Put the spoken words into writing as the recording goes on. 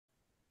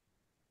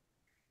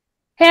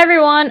Hey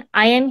everyone,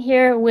 I am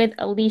here with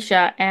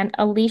Alicia, and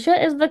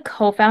Alicia is the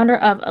co-founder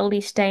of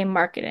Alise Day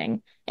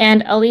Marketing.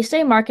 And Alise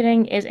Day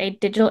Marketing is a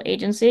digital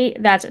agency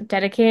that's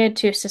dedicated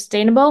to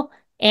sustainable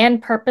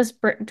and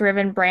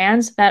purpose-driven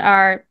brands that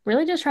are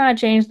really just trying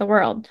to change the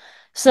world.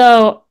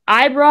 So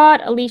I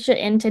brought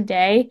Alicia in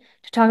today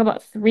to talk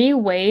about 3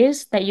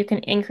 ways that you can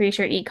increase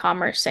your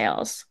e-commerce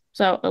sales.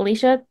 So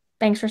Alicia,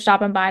 thanks for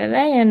stopping by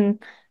today,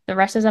 and the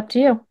rest is up to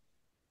you.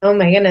 Oh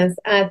my goodness.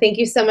 Thank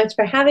you so much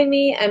for having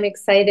me. I'm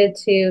excited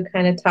to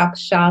kind of talk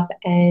shop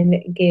and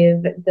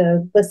give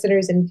the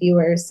listeners and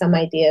viewers some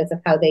ideas of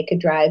how they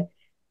could drive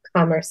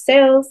commerce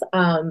sales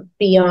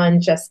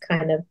beyond just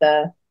kind of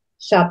the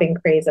shopping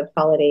craze of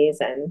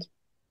holidays and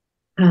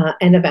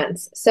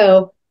events.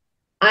 So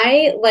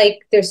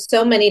there's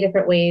so many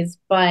different ways,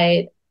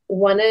 but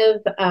one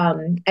of,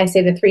 I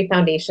say the three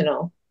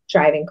foundational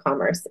driving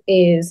commerce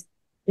is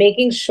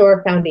making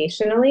sure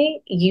foundationally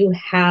you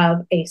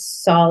have a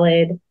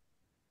solid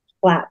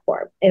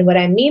platform. And what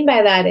I mean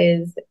by that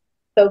is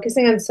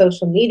focusing on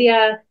social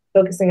media,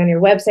 focusing on your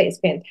website is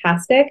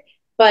fantastic,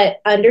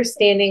 but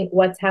understanding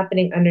what's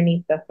happening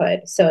underneath the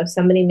hood. So if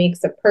somebody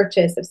makes a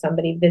purchase, if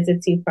somebody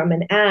visits you from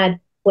an ad,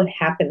 what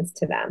happens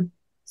to them?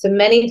 So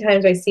many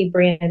times I see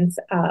brands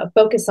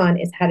focus on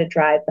is how to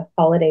drive the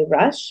holiday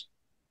rush.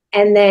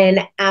 And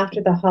then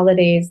after the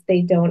holidays,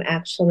 they don't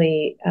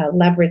actually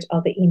leverage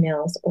all the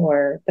emails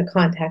or the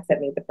contacts that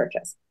made the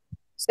purchase.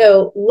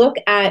 So look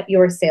at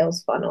your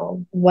sales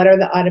funnel. What are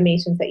the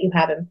automations that you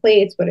have in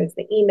place? What is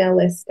the email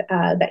list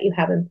that you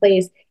have in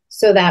place?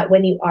 So that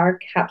when you are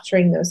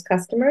capturing those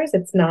customers,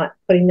 it's not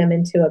putting them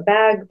into a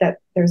bag that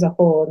there's a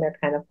hole and they're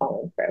kind of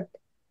falling through.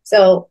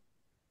 So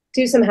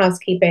do some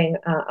housekeeping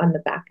on the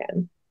back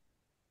end.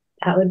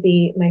 That would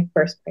be my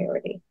first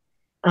priority.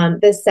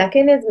 The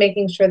second is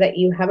making sure that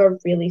you have a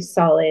really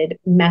solid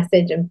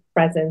message and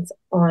presence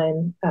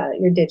on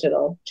your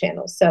digital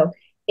channels. So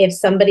if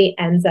somebody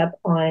ends up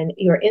on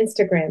your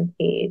Instagram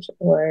page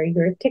or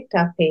your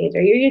TikTok page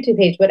or your YouTube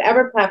page,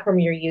 whatever platform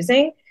you're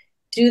using,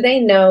 do they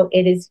know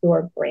it is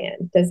your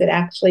brand? Does it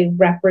actually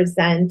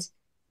represent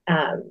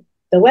the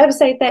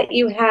website that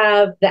you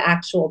have, the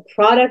actual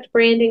product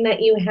branding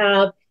that you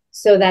have,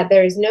 so that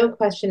there is no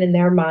question in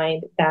their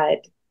mind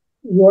that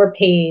your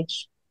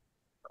page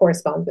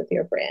corresponds with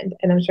your brand.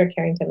 And I'm sure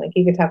Carrington, like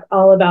you could talk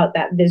all about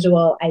that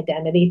visual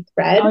identity Oh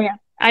thread. yeah.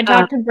 I Um,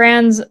 talk to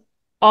brands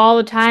all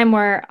the time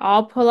where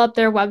I'll pull up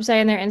their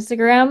website and their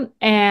Instagram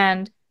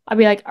and I'll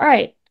be like, all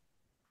right,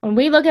 when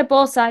we look at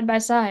both side by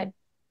side,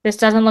 this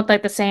doesn't look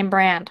like the same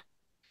brand.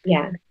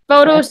 yeah,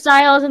 Photo yeah,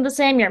 style isn't the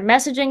same, your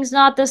messaging's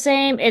not the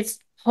same, it's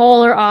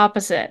polar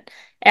opposite.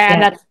 And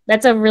yeah,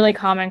 that's a really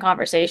common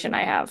conversation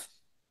I have.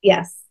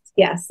 yes,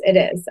 yes, it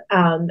is.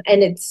 And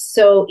it's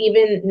so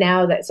even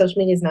now that social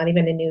media is not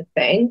even a new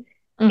thing,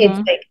 it's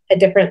Hmm. like a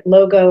different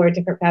logo or a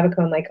different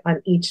favicon like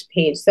on each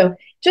page. So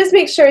just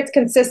make sure it's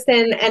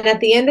consistent. And at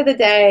the end of the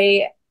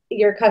day,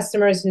 your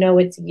customers know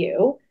it's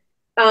you.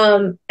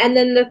 And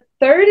then the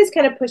third is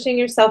kind of pushing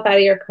yourself out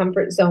of your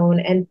comfort zone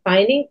and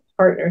finding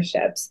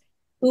partnerships.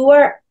 Who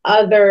are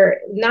other,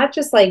 not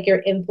just like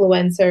your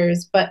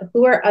influencers, but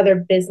who are other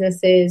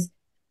businesses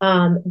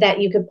that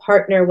you could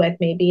partner with?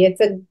 Maybe it's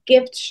a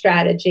gift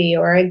strategy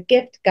or a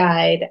gift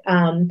guide.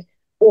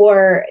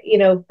 Or,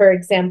 for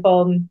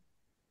example,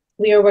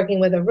 we were working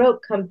with a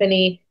rope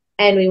company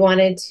and we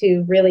wanted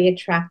to really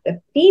attract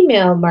the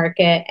female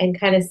market and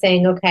kind of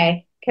saying,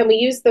 okay, can we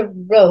use the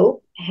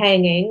rope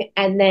hanging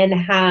and then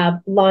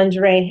have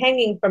lingerie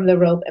hanging from the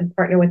rope and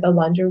partner with a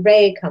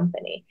lingerie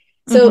company?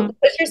 So Hmm.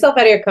 push yourself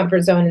out of your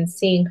comfort zone and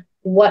seeing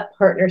what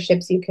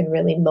partnerships you can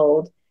really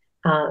mold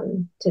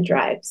to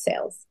drive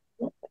sales.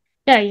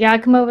 Yeah, you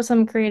gotta come up with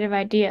some creative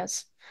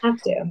ideas.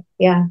 Have to.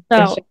 Yeah, for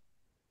sure. So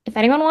if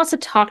anyone wants to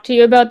talk to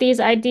you about these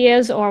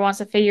ideas or wants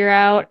to figure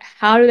out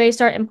how do they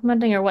start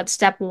implementing or what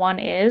step one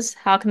is,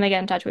 how can they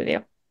get in touch with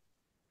you?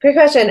 Great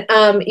question.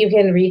 You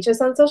can reach us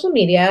on social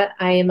media.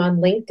 I am on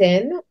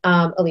LinkedIn,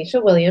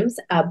 Alicia Williams,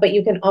 but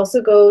you can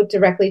also go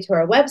directly to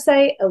our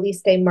website,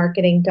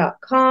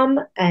 alisedaymarketing.com,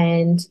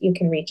 and you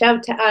can reach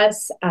out to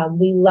us.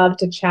 We love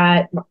to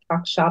chat,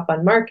 talk shop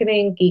on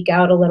marketing, geek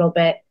out a little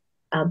bit,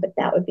 but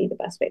that would be the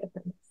best way to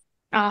find us.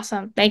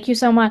 Awesome. Thank you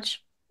so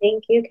much.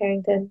 Thank you,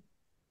 Carrington.